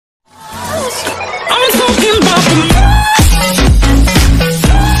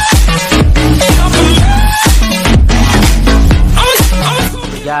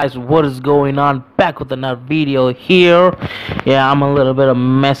Guys, what is going on? Back with another video here. Yeah, I'm a little bit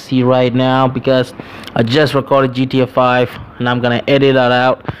messy right now because I just recorded GTA 5 and I'm gonna edit that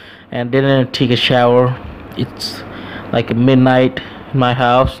out and didn't take a shower. It's like midnight in my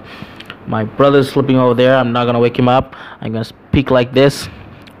house. My brother's sleeping over there. I'm not gonna wake him up. I'm gonna speak like this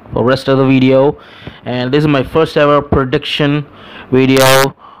for the rest of the video, and this is my first ever prediction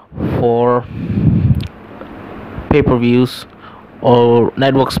video for pay-per-views or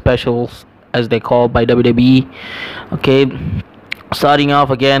network specials as they call by WWE. Okay, starting off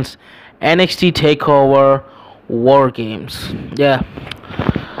against Nxt Takeover War Games. Yeah,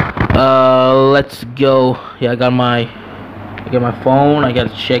 let's go. Yeah, I got my phone. I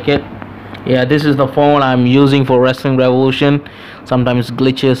gotta check it. Yeah, this is the phone I'm using for Wrestling Revolution. Sometimes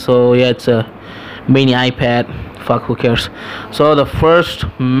glitches, so yeah, it's a mini iPad. Fuck, who cares? So the first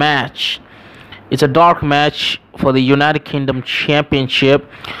match, it's a dark match for the United Kingdom Championship.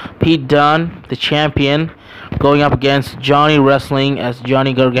 Pete Dunne, the champion, going up against Johnny Wrestling as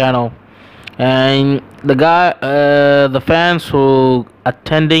Johnny Gargano. And the guy, the fans who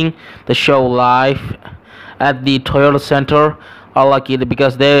attending the show live at the Toyota Center are lucky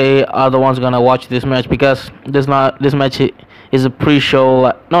because they are the ones gonna watch this match, because this match is a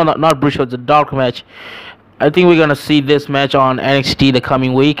pre-show. No, not pre-show. It's a dark match. I think we're gonna see this match on NXT the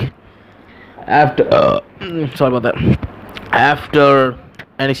coming week. After sorry about that. After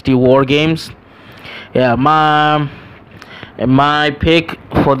NXT War Games. Yeah, my pick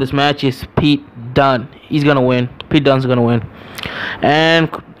for this match is Pete Dunne. He's gonna win. Pete Dunne's gonna win. And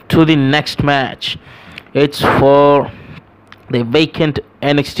to the next match, it's for the vacant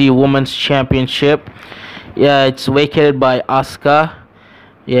NXT Women's Championship. Yeah, it's vacated by Asuka.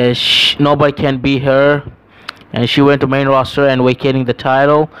 Yeah, nobody can beat her, and she went to main roster and vacating the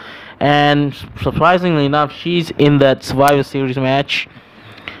title. And surprisingly enough, she's in that Survivor Series match.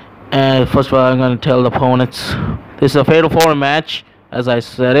 And first of all, I'm going to tell the opponents. This is a Fatal 4 match, as I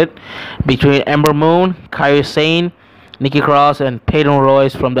said it, between Ember Moon, Kairi Sane, Nikki Cross, and Peyton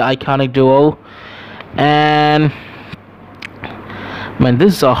Royce from the Iconic Duo. And man,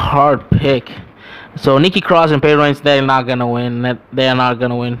 this is a hard pick. So Nikki Cross and Peyton Royce, they're not going to win. They're not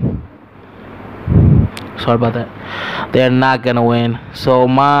going to win. Sorry about that. They're not gonna win. So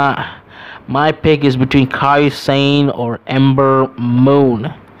my pick is between Kairi Sane or Ember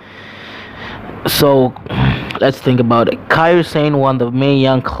Moon. So let's think about it. Kairi Sane won the Mae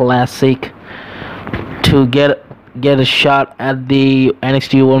Young Classic to get a shot at the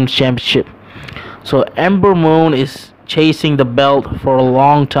NXT Women's Championship. So Ember Moon is chasing the belt for a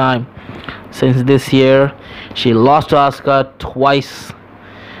long time. Since this year, she lost to Asuka twice,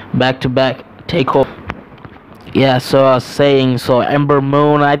 back-to-back takeover. Yeah, so I was saying, so Ember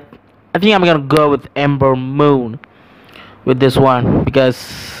Moon, I think I'm gonna go with Ember Moon with this one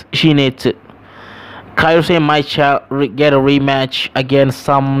because she needs it. Kairi Sane might get a rematch again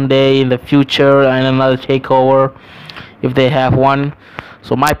someday in the future and another takeover if they have one.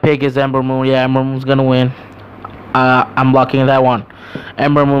 So my pick is Ember Moon. Yeah, Ember Moon's gonna win. I'm locking that one.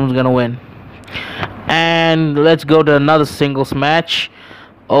 Ember Moon's gonna win. And let's go to another singles match.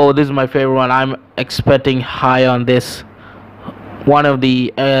 Oh, this is my favorite one. I'm expecting high on this. One of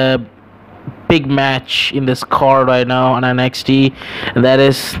the big match in this card right now on NXT, and that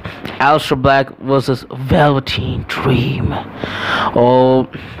is Aleister Black versus Velveteen Dream. Oh,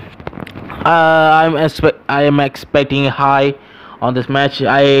 I am expecting high on this match.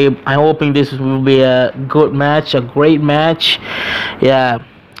 I'm hoping this will be a good match, a great match. Yeah.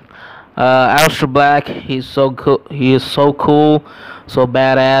 Aleister Black, he's so cool. He is so cool, so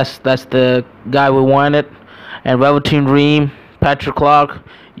badass. That's the guy we wanted. And Velveteen Dream, Patrick Clark,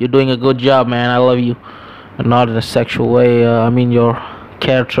 you're doing a good job, man. I love you. Not in a sexual way. I mean your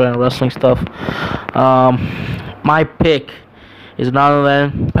character and wrestling stuff. My pick is none other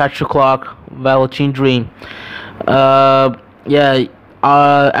than Patrick Clark, Velveteen Dream. Yeah,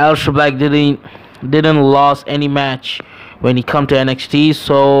 Aleister Black didn't lose any match when he come to NXT,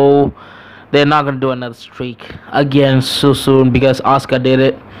 so they're not gonna do another streak again so soon because Asuka did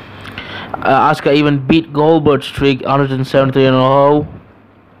it. Asuka even beat Goldberg's streak 173 in a row.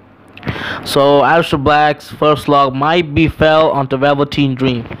 So Aleister Black's first log might be fell onto Velveteen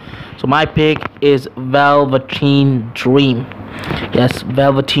Dream. So my pick is Velveteen Dream. Yes,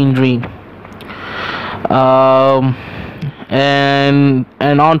 Velveteen Dream. And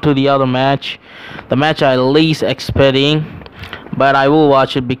on to the other match, the match I least expecting, but I will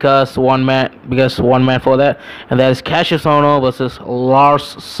watch it because one man for that, and that is Cassius Ohno versus Lars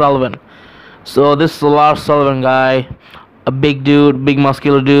Sullivan. So this is the Lars Sullivan guy, a big dude, big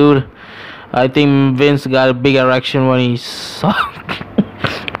muscular dude. I think Vince got a big erection when he saw.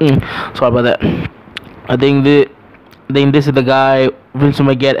 Sorry about that. I think this is the guy Vince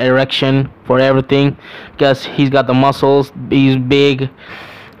might get erection for everything because he's got the muscles. He's big,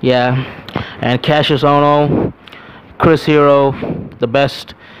 yeah. And Cassius Ohno, Chris Hero, the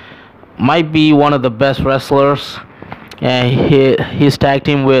best, might be one of the best wrestlers. And he's tag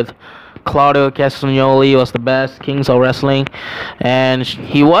team with Claudio Castagnoli, was the best Kings of Wrestling, and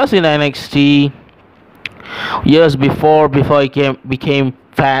he was in NXT years before he became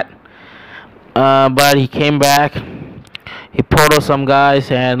fat. But he came back. He pulled out some guys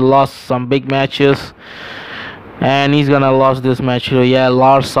and lost some big matches, and he's gonna lose this match too. Yeah,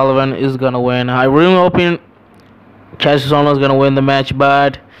 Lars Sullivan is gonna win. I really hoping Cassius Ohno is gonna win the match,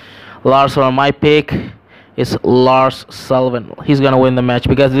 but Lars Sullivan, my pick is Lars Sullivan. He's gonna win the match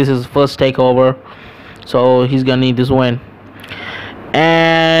because this is his first takeover, so he's gonna need this win.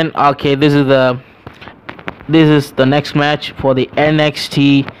 And okay, this is the next match for the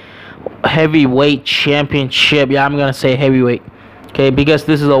NXT Heavyweight Championship. Yeah, I'm gonna say heavyweight, okay, because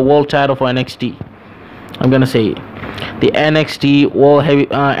this is a world title for NXT. I'm gonna say it. The NXT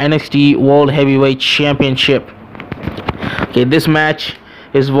World Heavyweight Championship. Okay, this match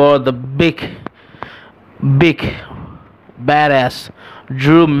is for the big badass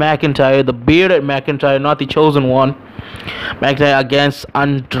Drew McIntyre, the bearded McIntyre, not the chosen one. McIntyre against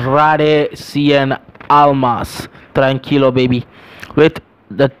Andrade Cien Almas. Tranquilo, baby. With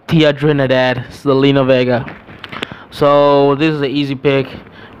the Tia Trinidad, Zelina Vega. So this is an easy pick.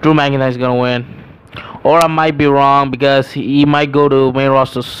 Drew McIntyre is gonna win. Or I might be wrong because he might go to main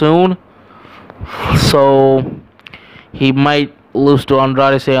roster soon. So he might lose to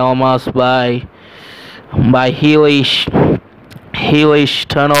Andrade Cien Almas by heelish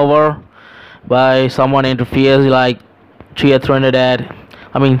turnover, by someone interferes, like Tia Trinidad,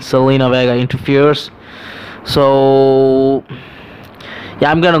 Zelina Vega interferes. So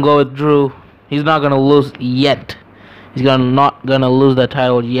yeah, I'm gonna go with Drew. He's not gonna lose yet. He's not gonna lose the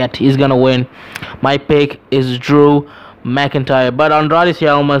title yet. He's gonna win. My pick is Drew McIntyre, but Andrade Cien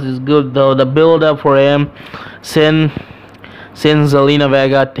Almas is good though. The build up for him since Zelina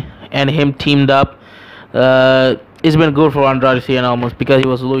Vega and him teamed up, it's been good for Andrade Cien Almas because he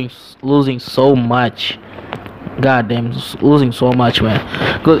was losing so much. God damn, losing so much, man.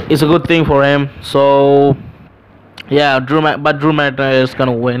 Good, it's a good thing for him. So yeah, Drew McIntyre is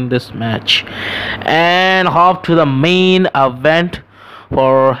gonna win this match. And hop to the main event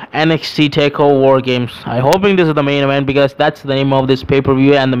for NXT Takeover War Games. I'm hoping this is the main event because that's the name of this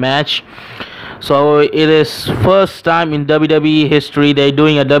pay-per-view and the match. So it is first time in WWE history they're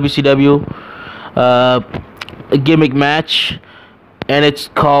doing a WCW a gimmick match, and it's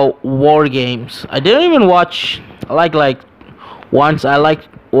called War Games. I didn't even watch once. I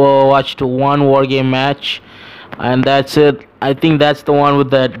watched one War Game match, and that's it. I think that's the one with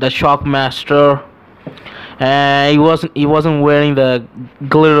the Shockmaster, and he wasn't wearing the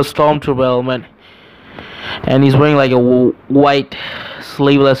glitter Stormtrooper helmet, and he's wearing like a white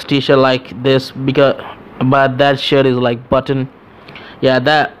sleeveless t-shirt like this, but that shirt is like button. Yeah,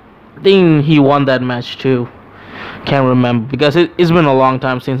 that thing, he won that match too. Can't remember because it's been a long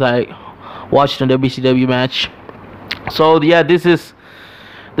time since I watched a WCW match. So yeah, this is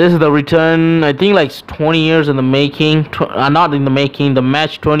the return. I think like 20 years in the making. Not in the making. The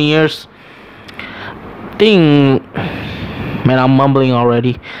match 20 years. Man, I'm mumbling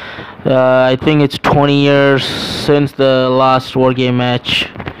already. I think it's 20 years since the last War Game match.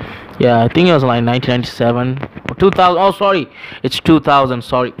 Yeah, I think it was like 1997 or 2000. Oh, sorry, it's 2000.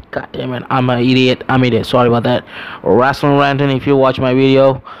 Sorry, god damn it, I'm an idiot. Sorry about that. Wrestling Ranting, if you watch my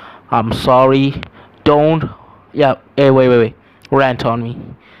video, I'm sorry. Don't. Yeah. Hey, wait. Rant on me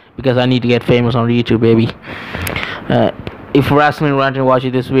because I need to get famous on YouTube, baby. If Wrestling Ranting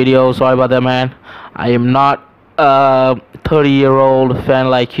watches this video, sorry about that, man. I am not a 30-year-old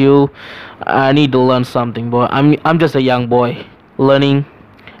fan like you. I need to learn something, boy. I'm just a young boy learning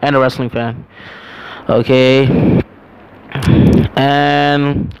and a wrestling fan. Okay.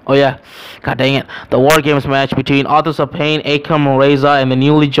 And oh yeah, god dang it, the War Games match between Authors of Pain, Akam Reza, and the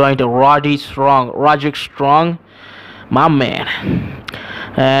newly joined Roderick Strong, my man.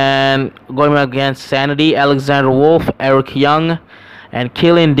 And going against Sanity, Alexander Wolf, Eric Young, and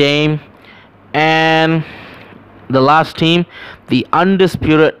Killian Dane. And the last team, the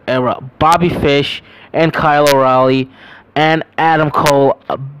Undisputed Era, Bobby Fish and Kyle O'Reilly and Adam Cole,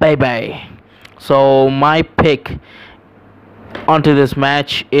 baby. So my pick onto this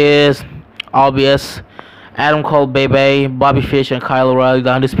match is obvious. Adam Cole, Bebe, Bobby Fish, and Kyle O'Reilly,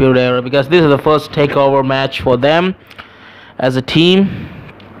 the Undisputed Era, because this is the first takeover match for them as a team.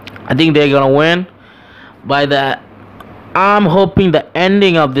 I think they're gonna win. By that, I'm hoping the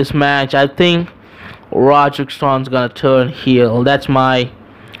ending of this match, I think Roderick Strong's gonna turn heel. That's my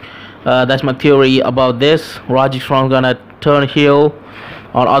theory about this. Roderick Strong's gonna turn heel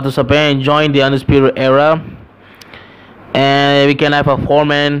on Arthur Sabin and join the Undisputed Era, and we can have a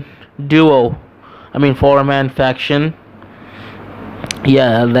four-man duo. I mean, four-man faction.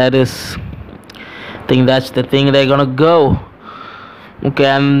 Yeah, that is. I think that's the thing they're gonna go. Okay,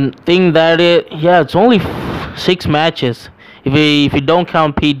 and think that it's only 6 matches. If you don't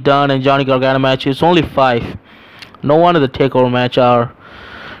count Pete Dunne and Johnny Gargano matches, it's only 5. No wonder the takeover match the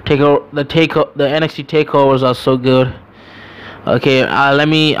NXT takeovers are so good. Okay,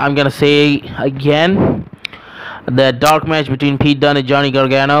 I'm gonna say again, the dark match between Pete Dunne and Johnny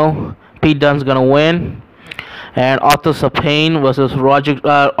Gargano. Pete Dunne's gonna win, and Arthur Sabin versus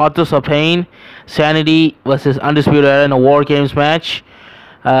Arthur Sabin, Sanity versus Undisputed Era in a War Games match.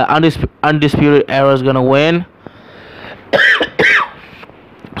 Undisputed Era is gonna win.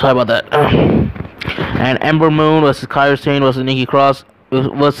 Sorry about that. And Ember Moon versus Kairi Sane versus Nikki Cross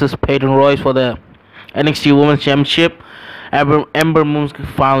versus Peyton Royce for the NXT Women's Championship. Ember Moon's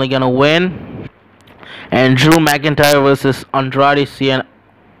finally gonna win. And Drew McIntyre versus Andrade Cien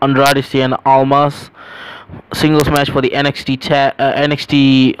Almas, singles match for the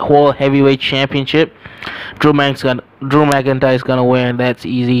NXT World Heavyweight Championship. Drew McIntyre is gonna win. That's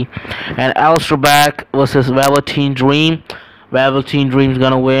easy. And Aleister Black versus Velveteen Dream. Velveteen Dream's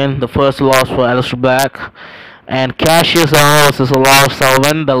gonna win. The first loss for Aleister Black. And Cassius Ohno versus Lars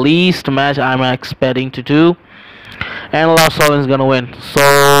Sullivan, the least match I'm expecting to do. And Lars Sullivan's gonna win.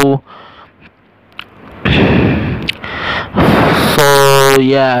 So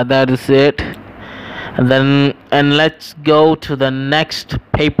yeah, that is it. And let's go to the next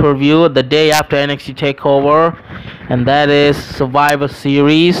pay-per-view the day after NXT Takeover, and that is Survivor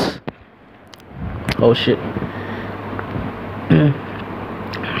Series. Oh shit.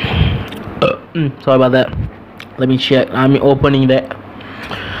 Sorry about that. Let me check. I'm opening that.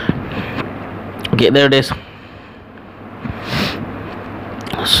 Okay, there it is.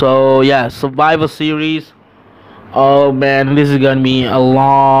 So yeah, Survivor Series. Oh man, this is gonna be a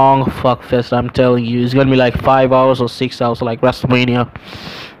long fuck fest. I'm telling you, it's gonna be like 5 hours or 6 hours, like WrestleMania.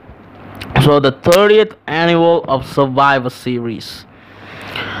 So the 30th annual of Survivor Series.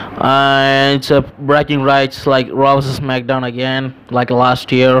 It's a bragging rights like Raw vs SmackDown again, like last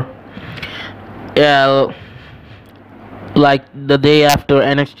year. Yeah, like the day after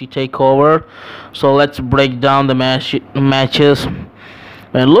NXT Takeover. So let's break down the matches.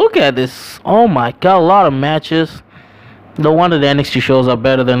 And look at this. Oh my god, a lot of matches. No wonder the NXT shows are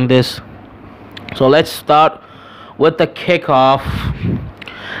better than this. So let's start with the kickoff.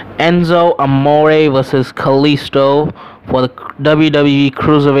 Enzo Amore versus Kalisto for the WWE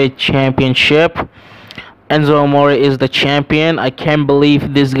Cruiserweight Championship. Enzo Amore is the champion. I can't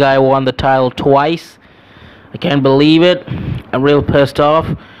believe this guy won the title twice. I can't believe it. I'm real pissed off.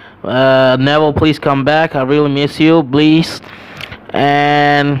 Neville, please come back. I really miss you, please.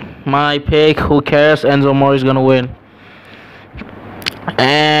 And my pick, who cares? Enzo Amore is gonna win.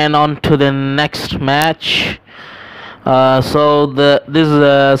 And on to the next match. This is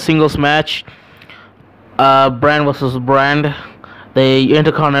a singles match. Brand versus Brand. The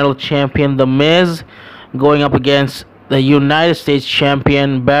Intercontinental Champion, The Miz, going up against the United States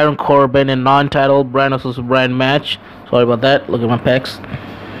Champion, Baron Corbin, in non-title Brand versus Brand match. Sorry about that. Look at my pecs.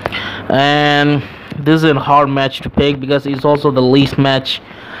 And this is a hard match to pick because it's also the least match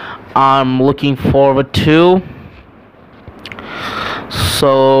I'm looking forward to.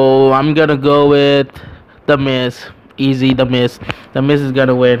 So I'm gonna go with The Miz. Easy, The Miz. The Miz is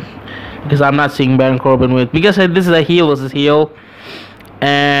gonna win because I'm not seeing Baron Corbin win, because this is a heel versus heel,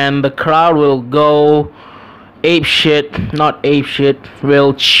 and the crowd will go ape shit, not ape shit,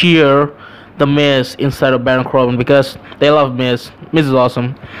 will cheer The Miz instead of Baron Corbin because they love Miz. Miz is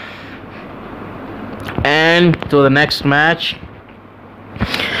awesome. And to the next match,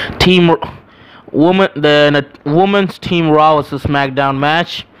 the women's Team Raw vs SmackDown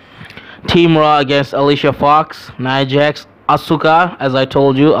match. Team Raw against Alicia Fox, Nia Jax, Asuka, as I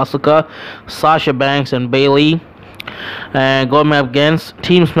told you, Asuka, Sasha Banks, and Bayley. And going up against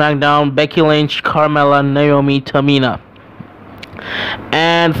Team SmackDown, Becky Lynch, Carmella, Naomi, Tamina.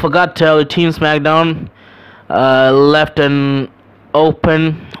 And forgot to tell you, Team SmackDown left an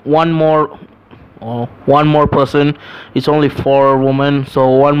open one more person. It's only 4 women, so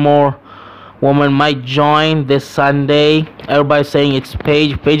one more woman might join this Sunday. Everybody's saying it's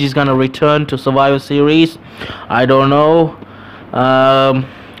Paige. Paige is gonna return to Survivor Series. I don't know.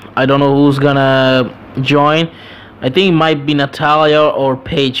 I don't know who's gonna join. I think it might be Natalia or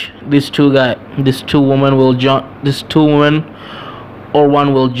Paige. These two women will join. These two women or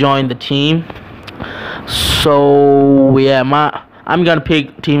one will join the team. So yeah, I'm gonna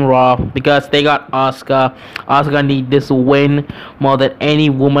pick Team Raw because they got Asuka. Asuka need this win more than any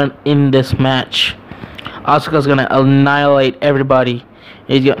woman in this match. Asuka's gonna annihilate everybody.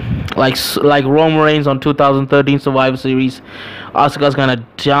 He's like Roman Reigns on 2013 Survivor Series. Asuka's gonna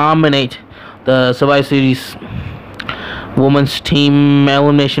dominate the Survivor Series women's team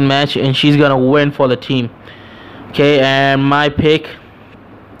elimination match, and she's gonna win for the team. Okay, and my pick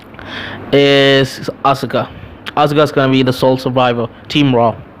is Asuka. Asuka's gonna be the sole survivor. Team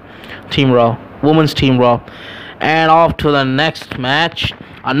Raw, women's Team Raw. And off to the next match,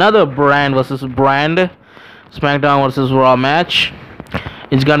 another brand versus brand, SmackDown versus Raw match.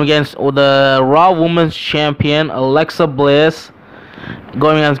 It's gonna be against the Raw Women's Champion Alexa Bliss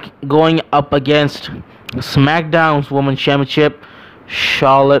going up against SmackDown's Women's Championship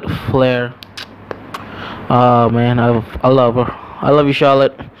Charlotte Flair. Oh man, I love her. I love you,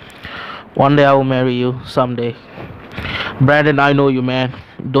 Charlotte. One day I will marry you. Someday. Brandon, I know you, man.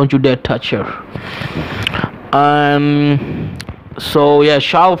 Don't you dare touch her. So yeah,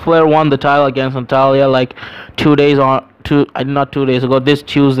 Charlotte Flair won the title against Natalia like 2 days not 2 days ago. This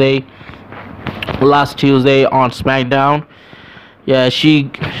Tuesday, last Tuesday on SmackDown. Yeah,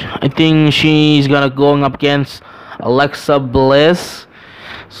 I think she's going up against Alexa Bliss.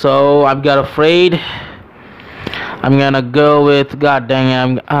 So I've got afraid. I'm gonna go with, god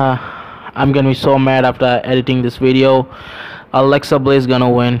dang it, I'm gonna be so mad after editing this video. Alexa Bliss gonna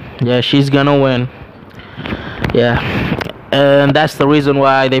win. Yeah, she's gonna win. Yeah, and that's the reason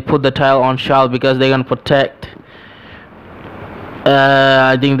why they put the title on Charlotte, because they're gonna protect.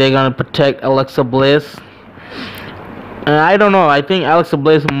 I think they're gonna protect Alexa Bliss. I don't know. I think Alexa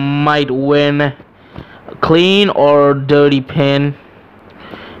Bliss might win clean or dirty pin.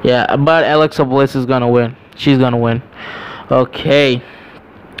 Yeah, but Alexa Bliss is gonna win. She's gonna win. Okay.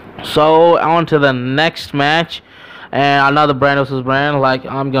 So on to the next match, and another brand versus brand. Like,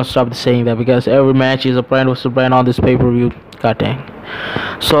 I'm gonna stop saying that because every match is a brand versus brand on this pay-per-view. God dang.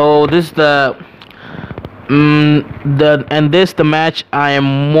 So this is the match I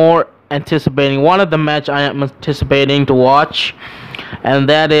am more anticipating. One of the match I am anticipating to watch, and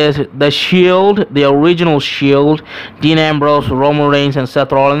that is the Shield, the original Shield. Dean Ambrose, Roman Reigns, and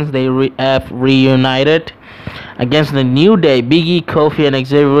Seth Rollins. They have reunited against the New Day, Big E, Kofi, and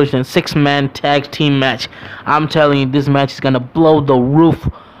Xavier Woods in 6-man tag team match. I'm telling you, this match is gonna blow the roof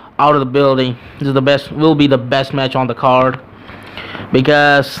out of the building. This is the best. Will be the best match on the card,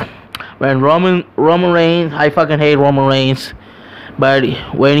 because when Roman Reigns, I fucking hate Roman Reigns, but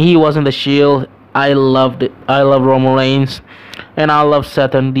when he was in the Shield, I loved it. I love Roman Reigns, and I love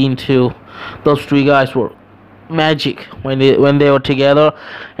Seth and Dean too. Those three guys were magic when they were together,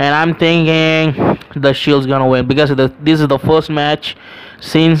 and I'm thinking the Shield's gonna win because this is the first match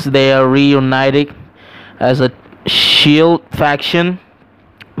since they are reunited as a Shield faction.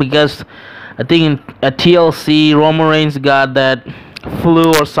 Because I think at TLC, Roman Reigns got that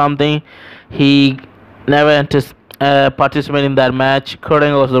flu or something. He never participated in that match. Kurt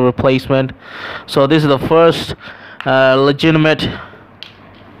Angle was the replacement. So this is the first legitimate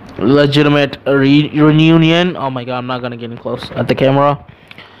reunion. Oh my god, I'm not gonna get in close at the camera.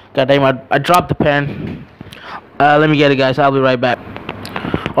 God damn, I dropped the pen. Let me get it, guys. I'll be right back.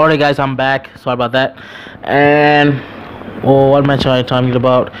 Alright guys, I'm back. Sorry about that. And what match am I talking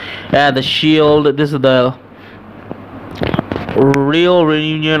about? Yeah, the Shield. This is the real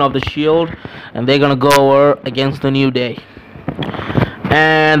reunion of the Shield, and they're gonna go over against the New Day.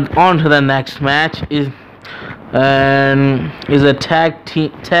 And on to the next match is a tag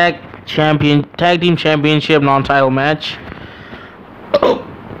team championship non-title match. Oh,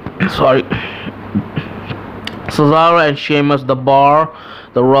 sorry. Cesaro and Sheamus, the Bar,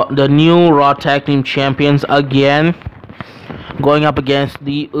 the new Raw Tag Team Champions again, going up against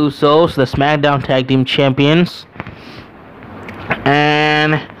the Usos, the SmackDown Tag Team Champions.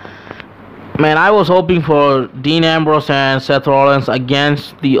 And man, I was hoping for Dean Ambrose and Seth Rollins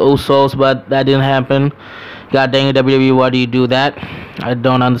against the Usos, but that didn't happen. God dang it, WWE, why do you do that? I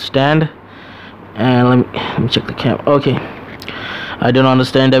don't understand. And let me check the camera. Okay, I don't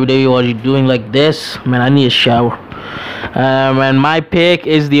understand, WWE, what are you doing like this? Man, I need a shower. And my pick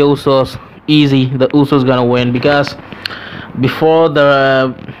is the Usos. Easy, the Usos gonna win, because before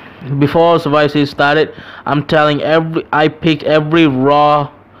Survivor Series started, I'm telling I picked every Raw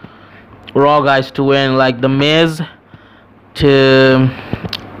Raw guys to win, like The Miz to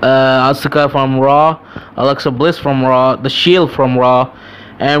Asuka from Raw, Alexa Bliss from Raw, The Shield from Raw,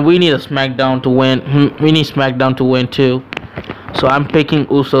 and we need a SmackDown to win. We need SmackDown to win too. So I'm picking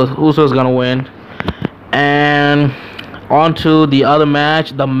Usos. Usos gonna win. And on to the other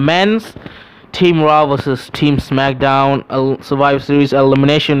match, the men's Team Raw versus Team SmackDown Survivor Series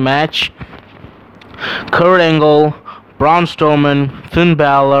elimination match. Kurt Angle, Braun Strowman, Finn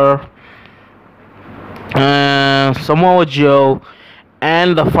Balor, Samoa Joe,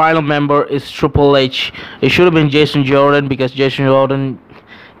 and the final member is Triple H. It should have been Jason Jordan because Jason Jordan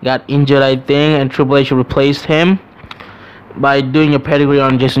got injured, I think, and Triple H replaced him by doing a pedigree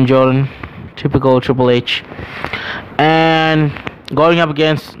on Jason Jordan. Typical Triple H. And going up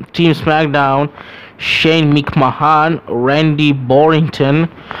against Team SmackDown, Shane McMahon, Randy Borrington,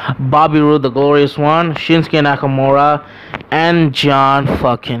 Bobby Roode, the Glorious One, Shinsuke Nakamura, and John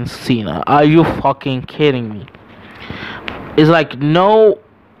fucking Cena. Are you fucking kidding me? It's like no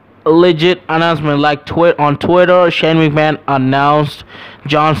legit announcement. Like on Twitter, Shane McMahon announced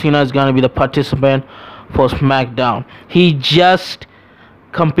John Cena is gonna be the participant for SmackDown. He just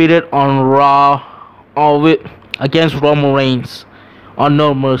competed on Raw against Roman Reigns on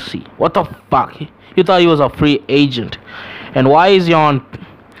No Mercy. What the fuck? You thought he was a free agent, and why is he on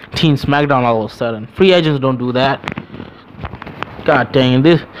Team SmackDown all of a sudden? Free agents don't do that. God dang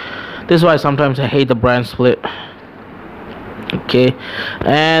it. This is why sometimes I hate the brand split. Okay,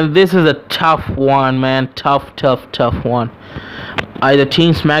 and this is a tough one, man. Tough one. Either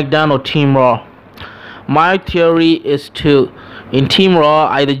Team SmackDown or Team Raw. My theory is in Team Raw,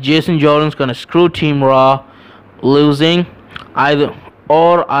 either Jason Jordan's gonna screw Team Raw, losing, either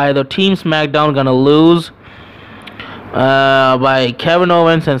Team SmackDown gonna lose by Kevin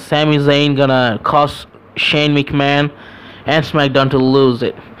Owens and Sami Zayn gonna cause Shane McMahon and SmackDown to lose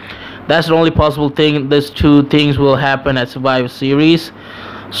it. That's the only possible thing. These two things will happen at Survivor Series.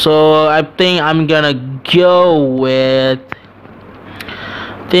 So I think I'm gonna go with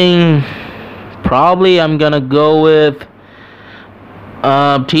I'm gonna go with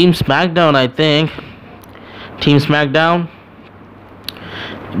Team SmackDown. I think Team SmackDown,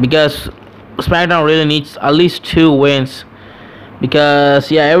 because SmackDown really needs at least 2 wins.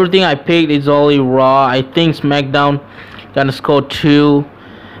 Because yeah, everything I picked is only Raw. I think SmackDown gonna score 2,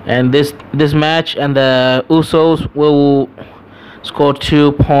 and this match and the Usos will score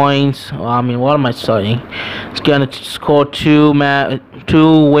 2 points. I mean, what am I saying? It's gonna score 2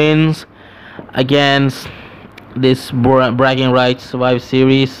 wins against this bragging rights Survivor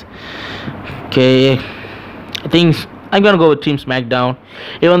Series. Okay, I think I'm gonna go with Team SmackDown,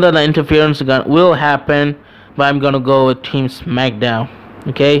 even though the interference will happen, but I'm gonna go with Team SmackDown.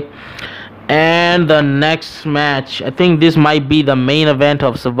 Okay, and the next match, I think this might be the main event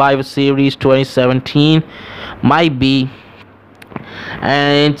of Survivor Series 2017, might be,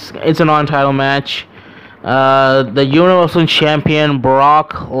 and it's a non-title match. The Universal Champion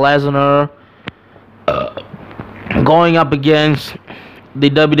Brock Lesnar going up against the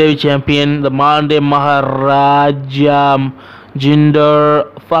WWE Champion, the Monday Maharaja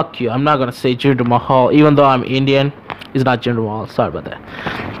Jinder. Fuck you, I'm not gonna say Jinder Mahal, even though I'm Indian. It's not Jinder Mahal, sorry about that.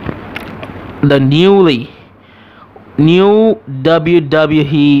 The new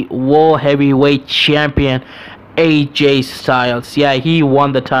WWE World Heavyweight Champion AJ Styles. Yeah, he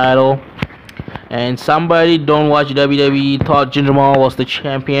won the title. And somebody don't watch WWE thought Jinder Mahal was the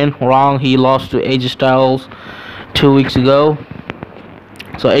champion. Wrong, he lost to AJ Styles 2 weeks ago.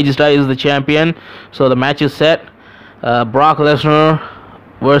 So AJ Styles is the champion. So the match is set. Brock Lesnar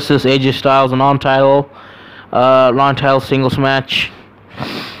versus AJ Styles, a non-title singles match.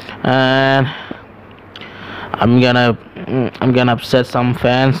 And I'm gonna upset some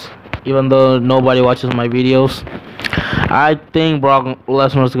fans, even though nobody watches my videos. I think Brock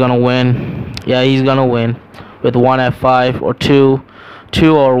Lesnar is gonna win. Yeah, he's gonna win with 1 F5 or 2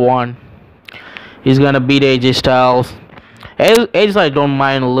 or 1. He's gonna beat AJ Styles. AJ Styles don't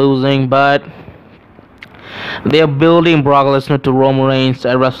mind losing, but they're building Brock Lesnar to Roman Reigns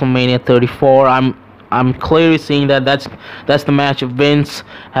at WrestleMania 34. I'm clearly seeing that's the match of Vince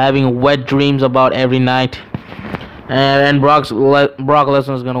having wet dreams about every night. And Brock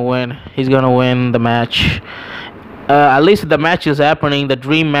Lesnar is gonna win. He's gonna win the match. At least the match is happening. The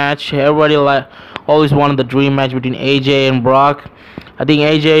dream match. Everybody always wanted the dream match between AJ and Brock. I think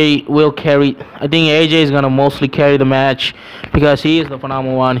AJ will carry. I think AJ is gonna mostly carry the match because he is the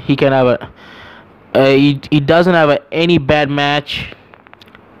phenomenal one. He can have he doesn't have any bad match.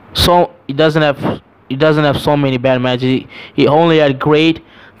 So he doesn't have so many bad matches. He only had great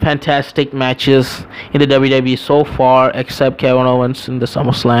fantastic matches in the WWE so far, except Kevin Owens in the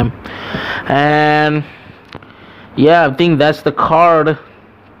SummerSlam. And yeah, I think that's the card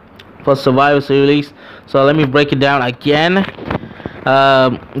for Survivor Series. So let me break it down again.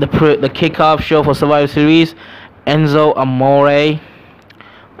 The kickoff show for Survivor Series: Enzo Amore.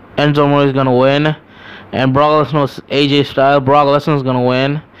 Enzo Amore is gonna win, and Brock Lesnar vs AJ Styles. Brock Lesnar is gonna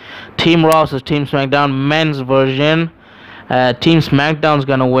win. Team Raw vs Team SmackDown men's version. Team SmackDown is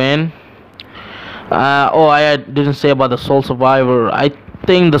gonna win. I didn't say about the Sole Survivor. I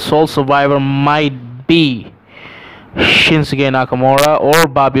think the Sole Survivor might be Shinsuke Nakamura or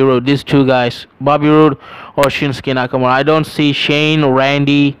Bobby Roode. These two guys, Bobby Roode or Shinsuke Nakamura. I don't see Shane,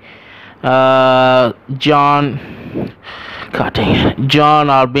 Randy, John. God dang it, John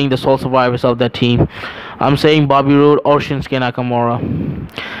are being the sole survivors of that team. I'm saying Bobby Roode or Shinsuke Nakamura.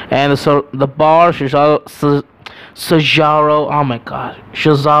 And the bar, Cesaro, oh my god,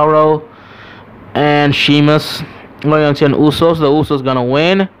 Cesaro and Sheamus going on to an Usos. The Usos gonna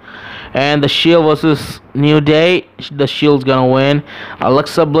win. And the Shield versus New Day, the Shield's gonna win.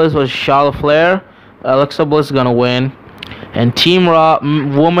 Alexa Bliss versus Charlotte Flair, Alexa Bliss is gonna win. And Team Raw,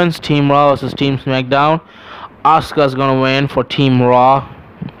 women's Team Raw versus Team SmackDown, Asuka's gonna win for Team Raw.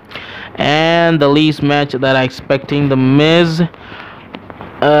 And the least match that I'm expecting, The Miz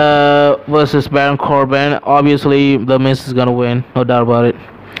versus Baron Corbin. Obviously, The Miz is gonna win, no doubt about it.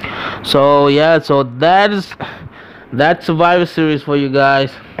 So yeah, so that's Survivor Series for you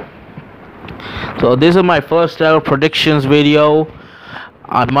guys. So this is my first ever predictions video.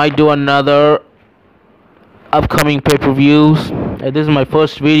 I might do another upcoming pay-per-views. This is my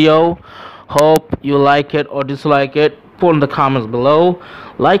first video. Hope you like it or dislike it. Put in the comments below.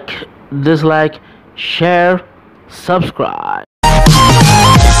 Like, dislike, share, subscribe.